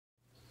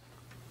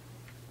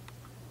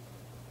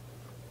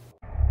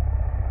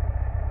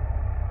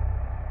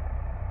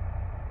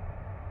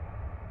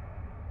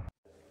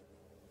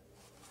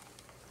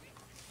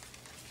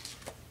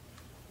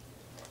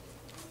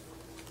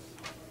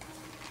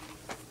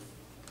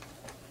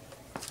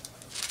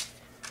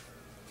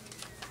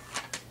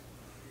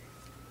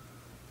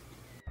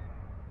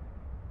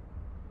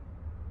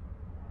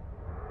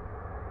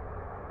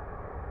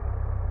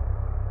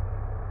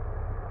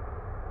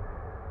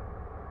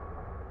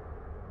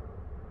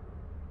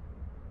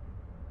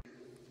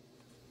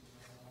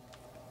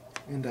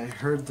And I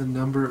heard the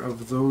number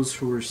of those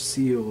who were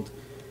sealed.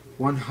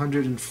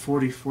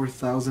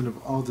 144,000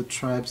 of all the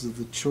tribes of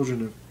the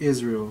children of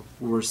Israel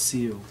were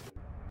sealed.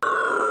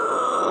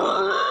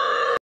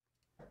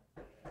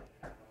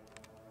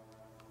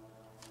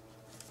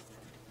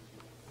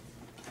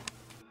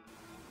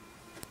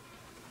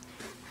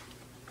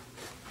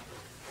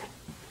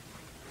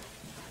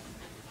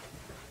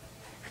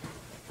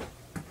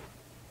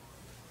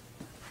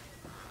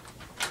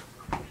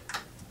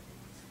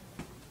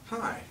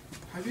 Hi,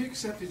 have you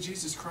accepted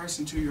Jesus Christ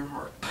into your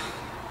heart?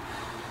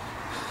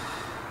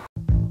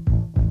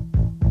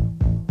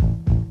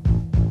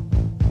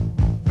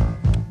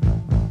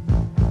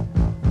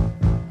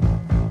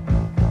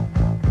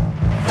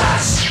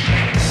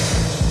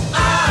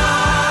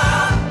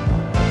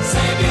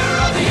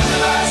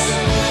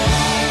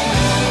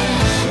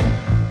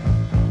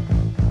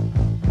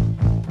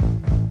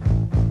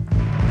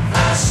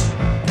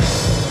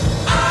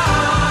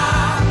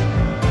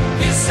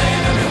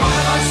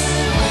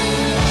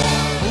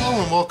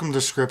 Welcome to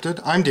Scripted.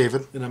 I'm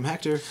David. And I'm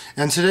Hector.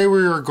 And today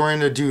we are going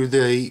to do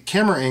the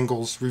camera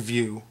angles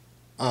review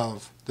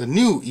of the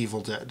new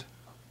Evil Dead.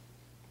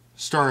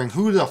 Starring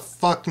who the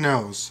fuck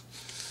knows?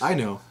 I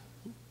know.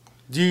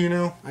 Do you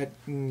know?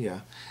 Yeah.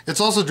 It's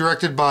also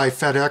directed by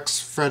Fede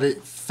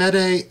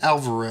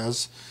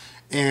Alvarez.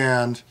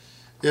 And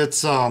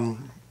it's, a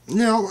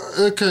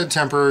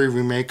contemporary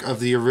remake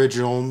of the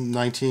original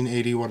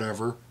 1980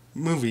 whatever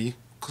movie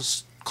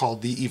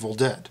called The Evil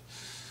Dead.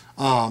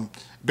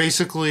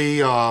 Basically,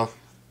 a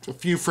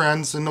few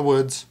friends in the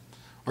woods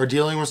are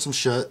dealing with some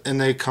shit,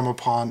 and they come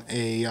upon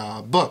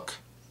a book.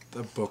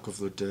 The Book of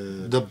the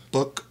Dead. The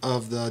Book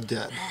of the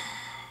Dead.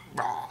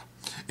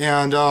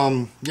 And,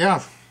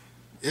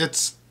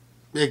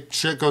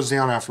 shit goes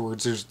down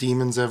afterwards. There's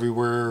demons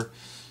everywhere.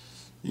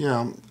 You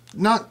know,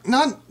 not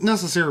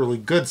necessarily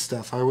good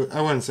stuff. I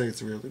wouldn't say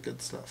it's really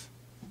good stuff.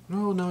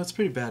 No, it's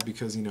pretty bad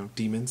because,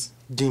 demons.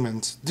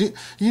 Demons.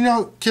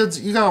 Kids,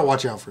 you gotta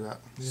watch out for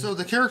that. Yeah. So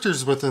the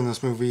characters within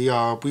this movie,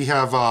 we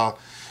have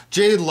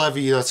Jade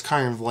Levy. That's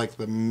kind of like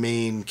the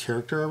main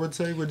character, I would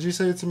say. Would you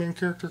say it's the main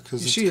character?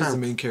 Because she is the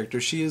main character.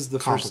 She is the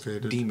first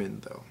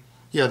demon, though.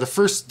 Yeah, the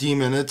first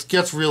demon. It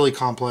gets really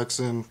complex,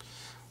 and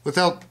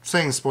without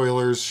saying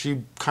spoilers,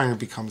 she kind of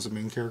becomes the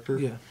main character.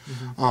 Yeah.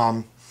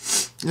 Mm-hmm.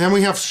 And then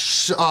we have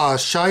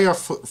Shiloh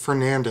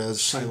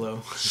Fernandez.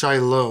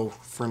 Shiloh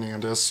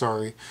Fernandez,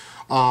 sorry.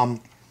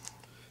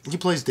 He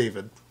plays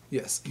David.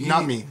 Yes.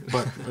 Not me,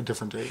 but a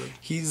different David.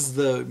 He's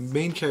the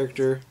main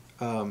character.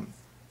 I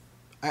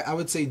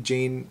would say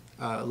Jane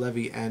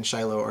Levy and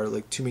Shiloh are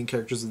like two main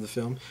characters of the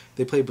film.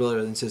 They play brother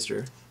and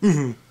sister.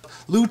 Mm-hmm.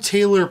 Lou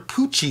Taylor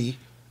Pucci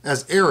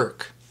as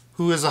Eric,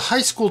 who is a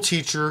high school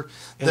teacher.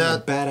 And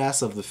the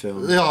badass of the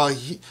film.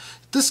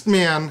 This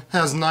man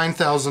has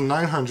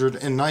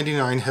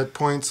 9,999 hit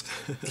points.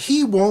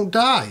 He won't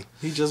die.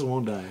 He just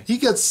won't die. He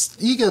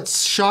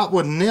gets shot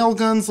with nail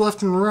guns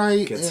left and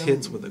right. Gets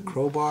hit with a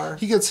crowbar.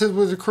 He gets hit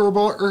with a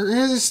crowbar, or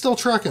he's still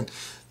trucking.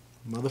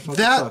 Motherfucker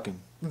trucking.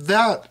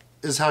 That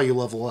is how you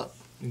level up.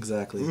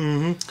 Exactly.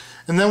 Mm-hmm.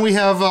 And then we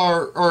have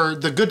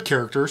the good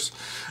characters,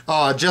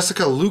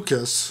 Jessica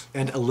Lucas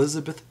and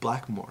Elizabeth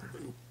Blackmore.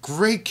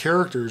 Great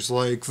characters.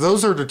 Like,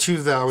 those are the two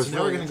that I was. So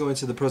now we're going to go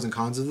into the pros and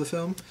cons of the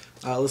film.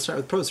 Let's start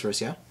with pros first,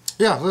 yeah?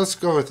 Yeah, let's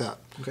go with that.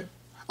 Okay.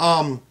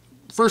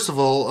 First of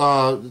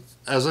all,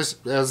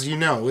 as you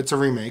know, it's a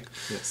remake.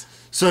 Yes.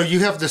 So you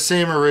have the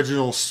same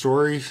original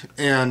story,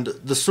 and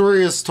the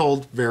story is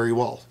told very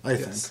well, I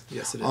think.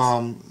 Yes, it is.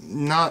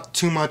 Not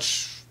too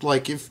much,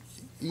 like, let's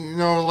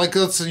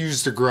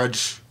use The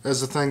Grudge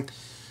as a thing.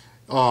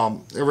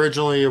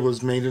 Originally it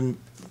was made in,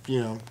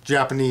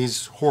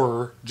 Japanese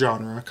horror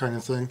genre kind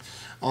of thing.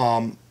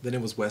 Then it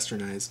was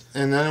westernized.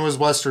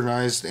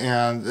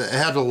 And it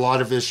had a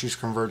lot of issues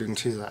converting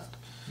to that.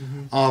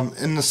 Mm-hmm.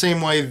 In the same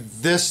way,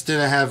 this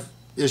didn't have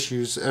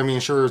issues. I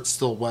mean, sure, it's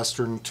still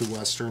Western to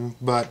Western,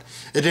 but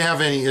it didn't have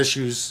any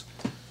issues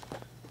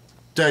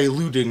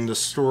diluting the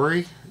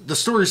story. The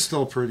story's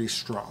still pretty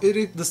strong.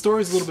 The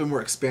story's a little bit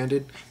more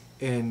expanded,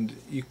 and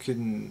you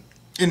can...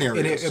 In areas.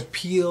 And it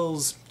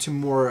appeals to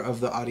more of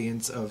the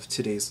audience of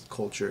today's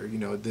culture,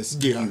 this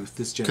youth,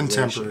 this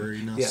generation.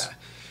 Contemporariness. Yeah.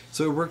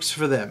 So it works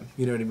for them,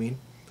 you know what I mean?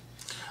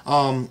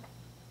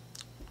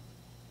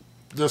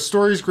 The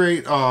story's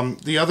great.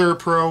 The other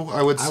pro,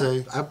 I would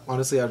say...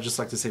 Honestly, I would just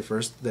like to say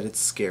first that it's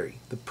scary.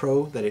 The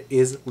pro, that it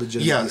is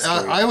legitimately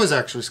scary. I was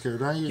actually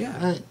scared.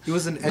 It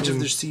was an edge of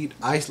the seat.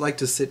 I like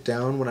to sit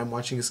down when I'm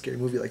watching a scary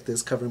movie like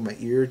this, covering my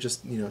ear,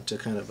 just, to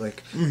kind of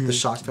like the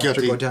shock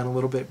factor go down a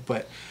little bit.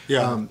 But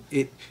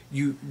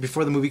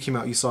before the movie came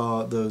out, you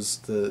saw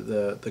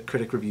the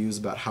critic reviews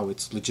about how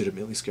it's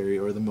legitimately scary,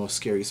 or the most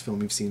scariest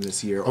film you've seen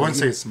this year. I wouldn't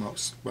say it's the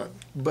most,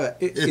 but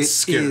it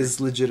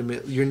is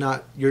legitimate. You're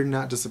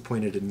not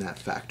disappointed in that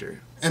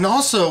factor. And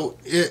also,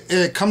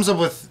 it comes up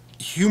with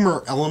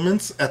humor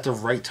elements at the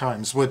right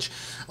times, which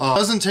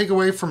doesn't take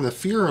away from the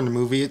fear in the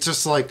movie. It's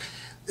just like,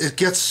 it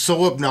gets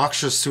so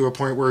obnoxious to a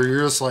point where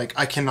you're just like,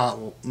 I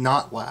cannot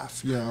not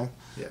laugh, Yeah.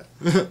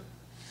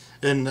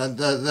 And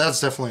that's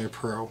definitely a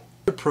pro.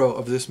 The pro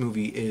of this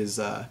movie is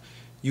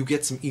you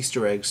get some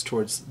Easter eggs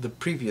towards the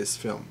previous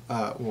film,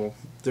 well,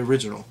 the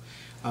original.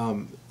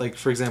 Like,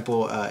 for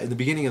example, in the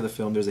beginning of the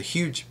film, there's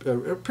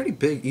a pretty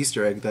big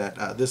Easter egg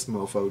that this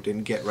mofo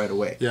didn't get right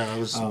away. Yeah,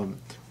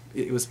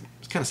 it was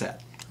kind of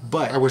sad.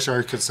 But I wish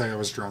I could say I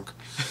was drunk.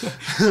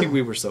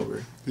 We were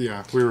sober.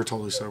 Yeah, we were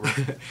totally sober.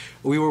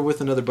 We were with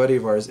another buddy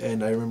of ours,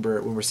 and I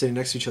remember when we're sitting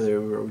next to each other,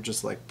 we were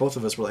just like, both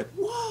of us were like,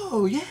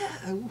 "Whoa,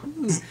 yeah!"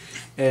 Woo.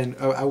 And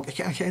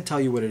I can't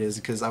tell you what it is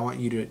because I want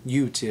you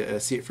to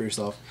see it for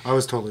yourself. I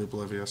was totally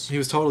oblivious. He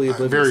was totally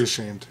oblivious. Very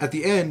ashamed. At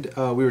the end,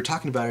 we were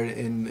talking about it,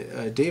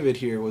 and David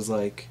here was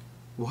like,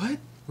 "What?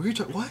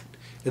 What?"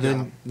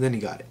 And then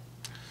he got it.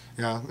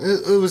 Yeah,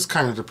 it was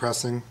kind of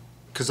depressing.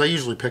 Because I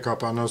usually pick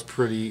up on those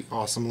pretty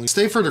awesomely.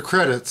 Stay for the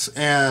credits,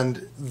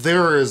 and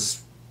there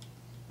is,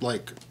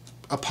 like,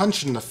 a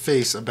punch in the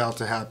face about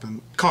to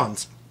happen.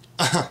 Cons.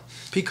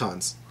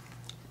 Pecans.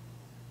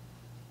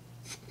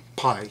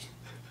 Pie.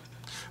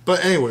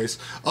 But anyways,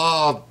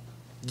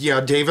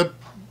 yeah, David,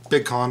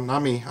 big con,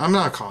 not me. I'm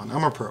not a con,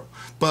 I'm a pro.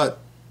 But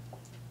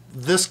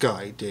this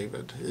guy,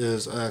 David,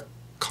 is a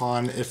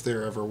con if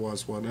there ever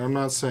was one. And I'm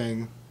not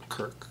saying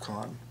Kirk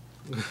con.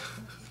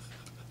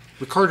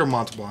 Ricardo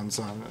Montalban's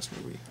not in this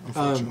movie,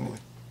 unfortunately.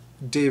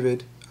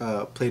 David,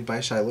 played by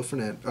Shiloh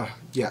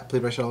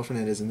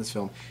Fernandez in this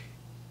film,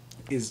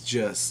 is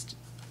just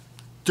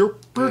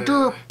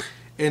derp.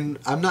 And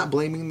I'm not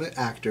blaming the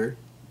actor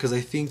because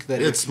I think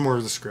that it's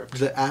more the script.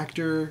 The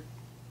actor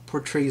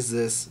portrays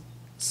this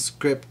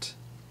script.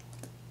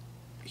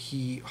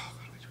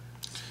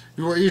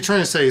 What you're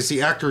trying to say is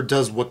the actor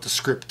does what the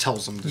script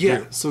tells him to do.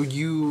 Yeah. So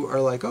you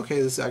are like,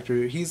 okay, this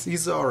actor,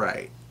 he's all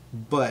right,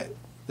 but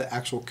the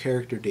actual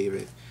character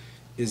David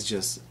is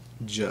just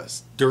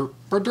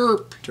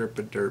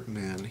derp,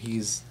 man.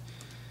 He's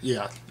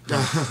yeah.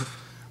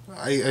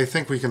 I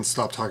think we can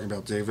stop talking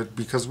about David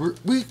because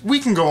we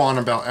can go on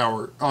about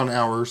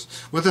hours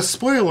with a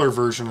spoiler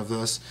version of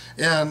this,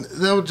 and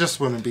that just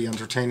wouldn't be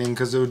entertaining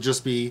because it would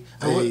just be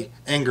a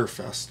anger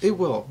fest. It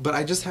will, but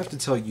I just have to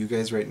tell you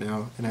guys right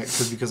now, and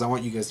because I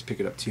want you guys to pick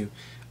it up too.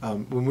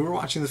 When we were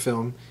watching the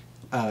film,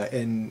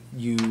 and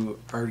you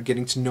are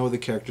getting to know the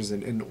characters,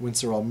 and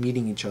once they're all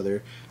meeting each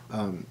other,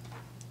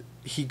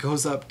 he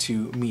goes up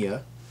to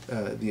Mia,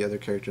 the other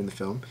character in the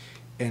film,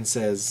 and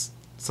says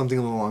something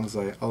along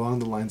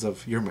the lines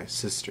of "You're my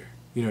sister."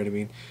 You know what I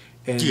mean?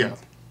 And yeah.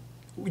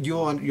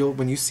 You'll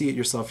when you see it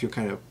yourself, you'll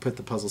kind of put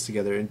the puzzles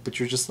together, but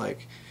you're just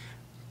like,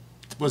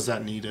 was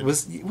that needed?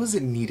 Was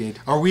it needed?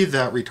 Are we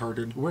that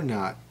retarded? We're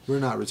not. We're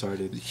not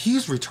retarded.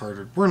 He's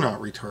retarded. We're not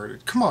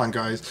retarded. Come on,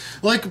 guys.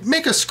 Like,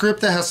 make a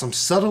script that has some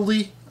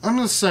subtlety. I'm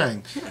just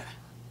saying. Yeah.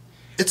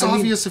 It's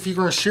obvious if you're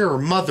going to share a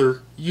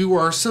mother, you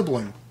are a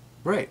sibling.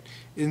 Right.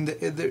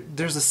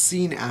 There's a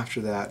scene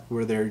after that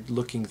where they're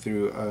looking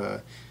through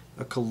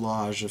a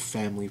collage of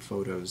family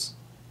photos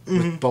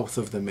with both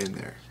of them in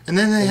there. And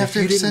then they have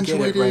to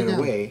accentuate it right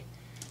away.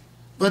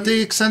 But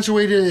they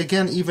accentuated it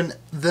again even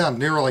then.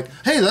 They were like,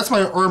 hey, that's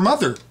our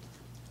mother.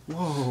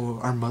 Whoa,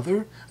 our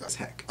mother? That's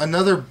heck.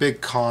 Another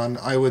big con,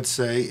 I would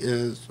say,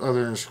 is,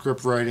 other than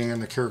script writing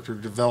and the character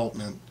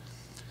development,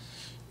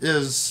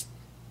 is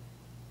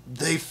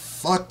they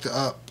fucked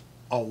up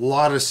a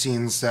lot of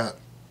scenes that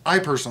I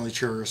personally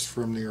cherished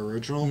from the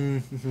original.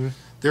 Mm-hmm.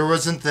 There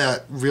wasn't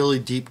that really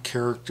deep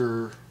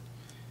character,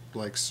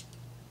 like,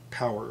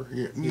 power.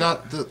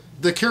 Not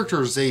the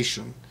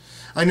characterization.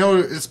 I know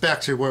it's back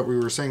to what we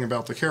were saying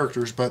about the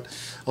characters, but,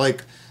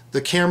 like,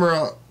 the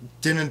camera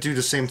didn't do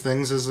the same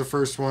things as the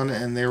first one,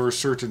 and there were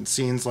certain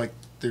scenes, like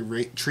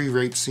the tree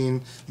rape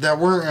scene, that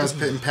weren't as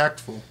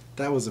impactful.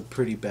 That was a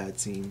pretty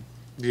bad scene.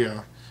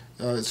 Yeah.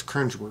 It's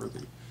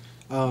cringeworthy.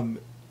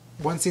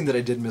 One scene that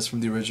I did miss from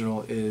the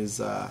original is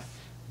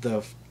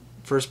the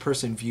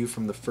first-person view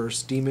from the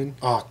first demon.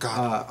 Oh,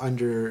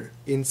 God.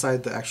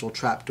 Inside the actual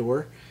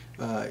trapdoor.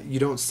 You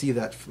don't see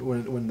that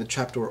when the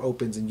trapdoor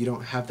opens, and you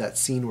don't have that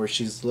scene where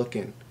she's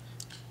looking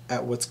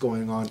at what's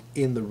going on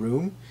in the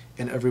room,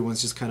 and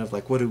everyone's just kind of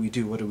like, what do we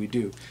do? What do we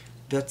do?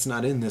 That's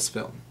not in this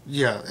film.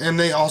 Yeah, and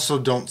they also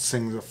don't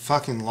sing the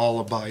fucking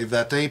lullaby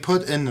that they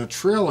put in the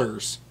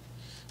trailers.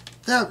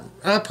 That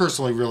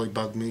personally really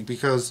bugged me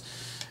because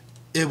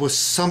it was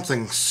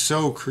something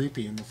so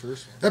creepy in the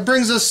first one. That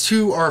brings us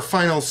to our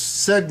final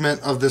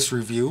segment of this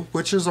review,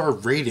 which is our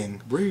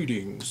rating.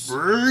 Rating.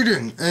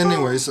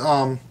 Anyways,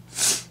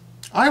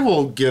 I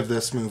will give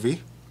this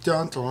movie...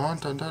 Dun, dun,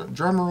 dun, dun,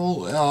 drum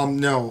roll.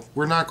 No,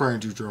 we're not going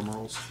to do drum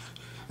rolls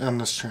on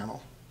this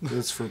channel.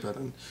 It's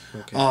forbidden.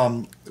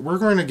 Okay. We're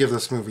going to give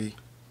this movie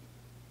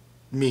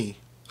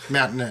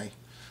matinee.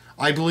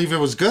 I believe it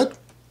was good,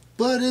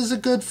 but is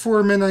it good for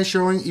a midnight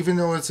showing? Even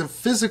though it's a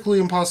physically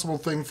impossible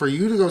thing for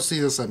you to go see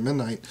this at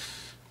midnight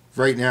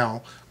right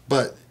now,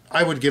 but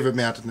I would give it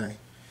matinee.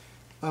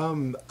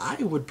 I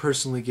would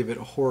personally give it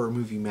a horror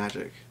movie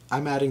magic.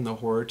 I'm adding the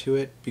horror to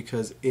it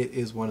because it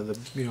is one of the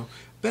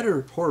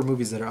better horror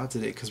movies that are out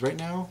today. Because right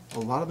now, a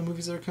lot of the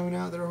movies that are coming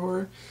out that are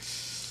horror,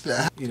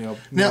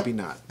 maybe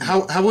not.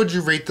 How would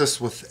you rate this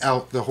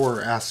without the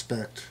horror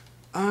aspect?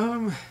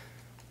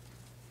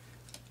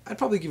 I'd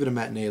probably give it a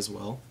matinee as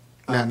well.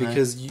 Matinee.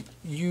 Because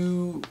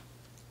you,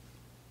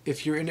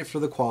 if you're in it for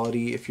the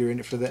quality, if you're in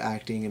it for the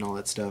acting and all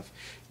that stuff,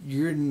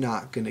 you're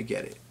not going to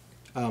get it.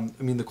 I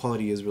mean, the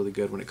quality is really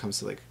good when it comes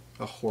to like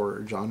a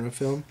horror genre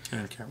film.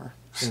 And camera.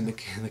 And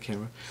the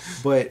camera.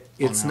 But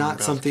it's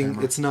not something,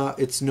 it's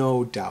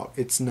no doubt.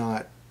 It's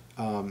not,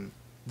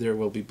 there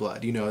will be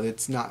blood. You know,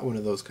 it's not one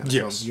of those kind of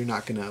films. You're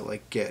not going to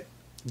like get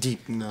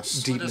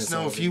deepness. Let us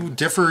know if you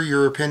differ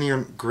your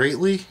opinion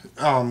greatly.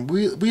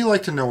 We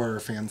like to know what our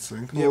fans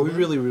think. Yeah, we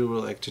really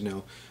like to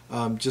know.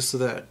 Just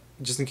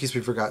in case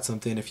we forgot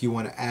something, if you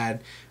want to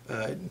add,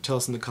 tell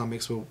us in the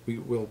comments.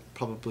 We'll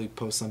probably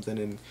post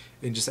something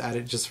and just add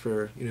it just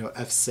for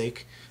F's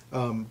sake.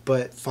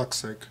 But fuck's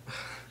sake.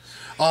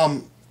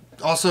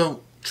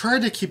 Also, try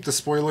to keep the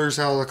spoilers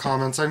out of the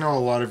comments. I know a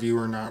lot of you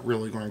are not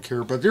really going to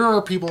care, but there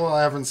are people that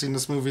haven't seen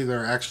this movie that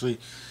are actually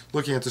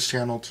looking at this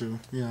channel to,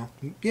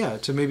 Yeah,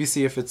 to maybe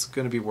see if it's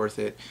going to be worth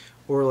it.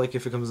 Or like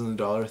if it comes in the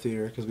dollar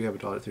theater, because we have a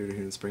dollar theater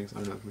here in Springs.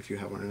 I don't know if you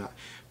have one or not.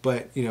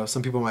 But,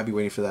 some people might be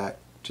waiting for that,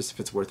 just if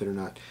it's worth it or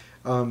not.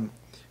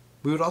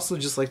 We would also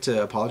just like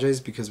to apologize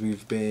because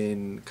we've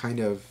been kind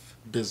of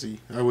busy.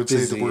 I would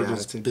say the word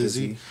is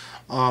busy.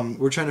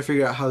 We're trying to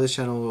figure out how this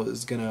channel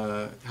is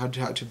how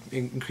to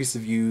increase the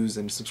views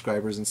and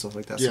subscribers and stuff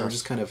like that. So we're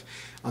just kind of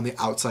on the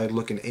outside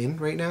looking in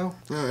right now.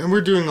 And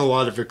we're doing a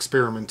lot of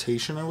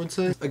experimentation, I would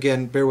say.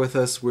 Again, bear with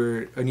us.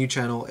 We're a new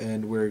channel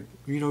and we're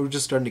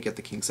just starting to get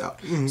the kinks out.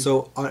 Mm-hmm.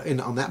 So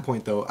on that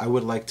point though, I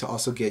would like to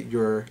also get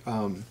your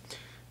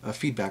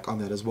feedback on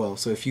that as well.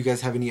 So if you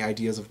guys have any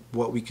ideas of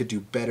what we could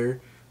do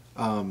better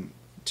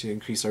to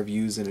increase our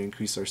views and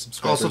increase our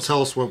subscribers. Also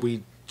tell us what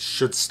we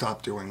should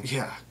stop doing.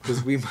 Yeah,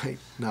 because we might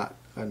not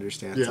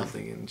understand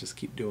something and just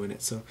keep doing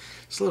it. So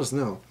just let us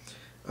know.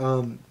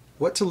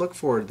 What to look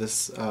for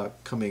this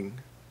coming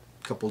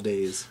couple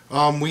days.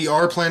 We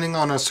are planning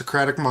on a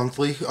Socratic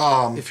Monthly.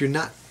 If you're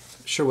not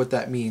sure what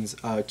that means,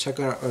 check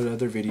out our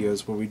other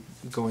videos where we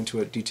go into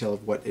a detail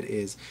of what it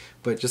is.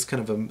 But just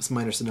kind of a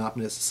minor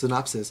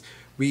synopsis.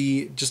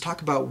 We just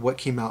talk about what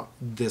came out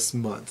this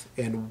month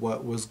and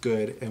what was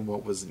good and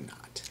what was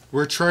not.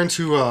 We're trying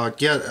to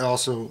get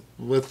also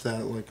with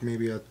that, like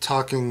maybe a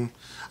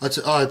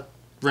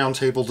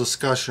roundtable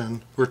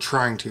discussion. We're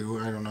trying to.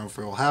 I don't know if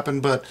it will happen,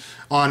 but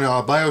on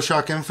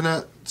BioShock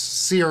Infinite,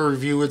 see our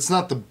review. It's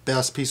not the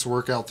best piece of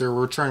work out there.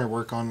 We're trying to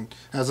work on,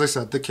 as I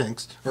said, the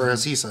kinks, or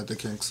as he said, the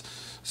kinks.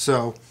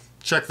 So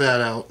check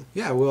that out.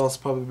 Yeah, we'll also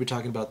probably be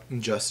talking about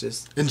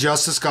Injustice.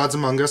 Injustice, Gods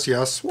Among Us,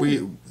 yes.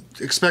 We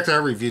expect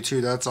that review too.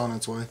 That's on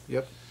its way.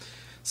 Yep.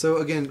 So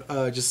again,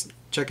 just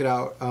check it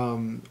out.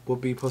 We'll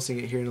be posting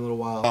it here in a little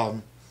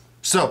while.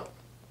 So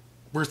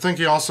we're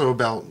thinking also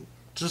about,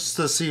 just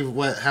to see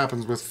what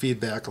happens with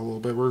feedback a little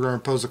bit, we're going to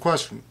pose a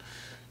question.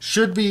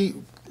 Should we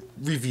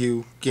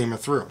review Game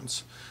of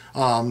Thrones?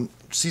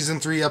 Season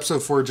 3,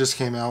 Episode 4 just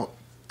came out.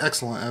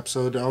 Excellent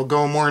episode. I'll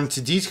go more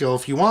into detail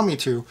if you want me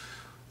to.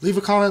 Leave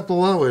a comment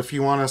below if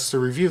you want us to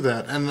review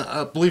that. And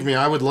believe me,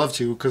 I would love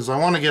to, because I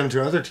want to get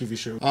into other TV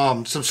shows.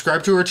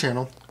 Subscribe to our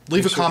channel.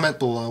 Leave a comment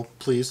below,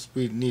 please.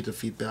 We need the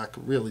feedback.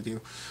 Really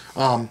do.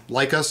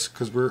 Like us,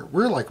 because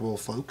we're likable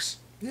folks.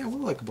 Yeah, we're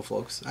likable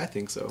folks. I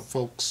think so.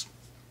 Folks.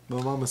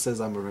 My mama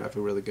says I have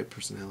a really good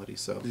personality,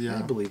 so yeah.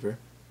 I believe her.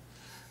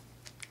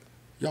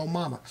 Yo,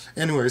 mama.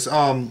 Anyways,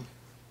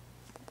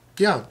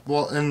 yeah,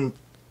 well, and,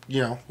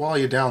 while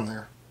you're down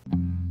there.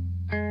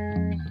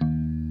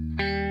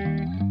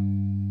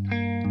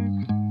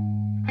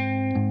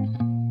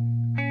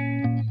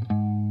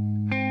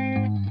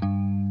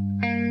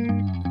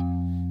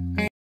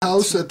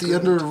 House at the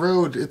end of the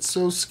road, it's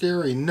so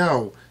scary.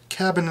 No,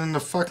 cabin in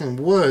the fucking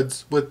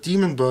woods with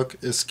Demon Book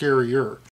is scarier.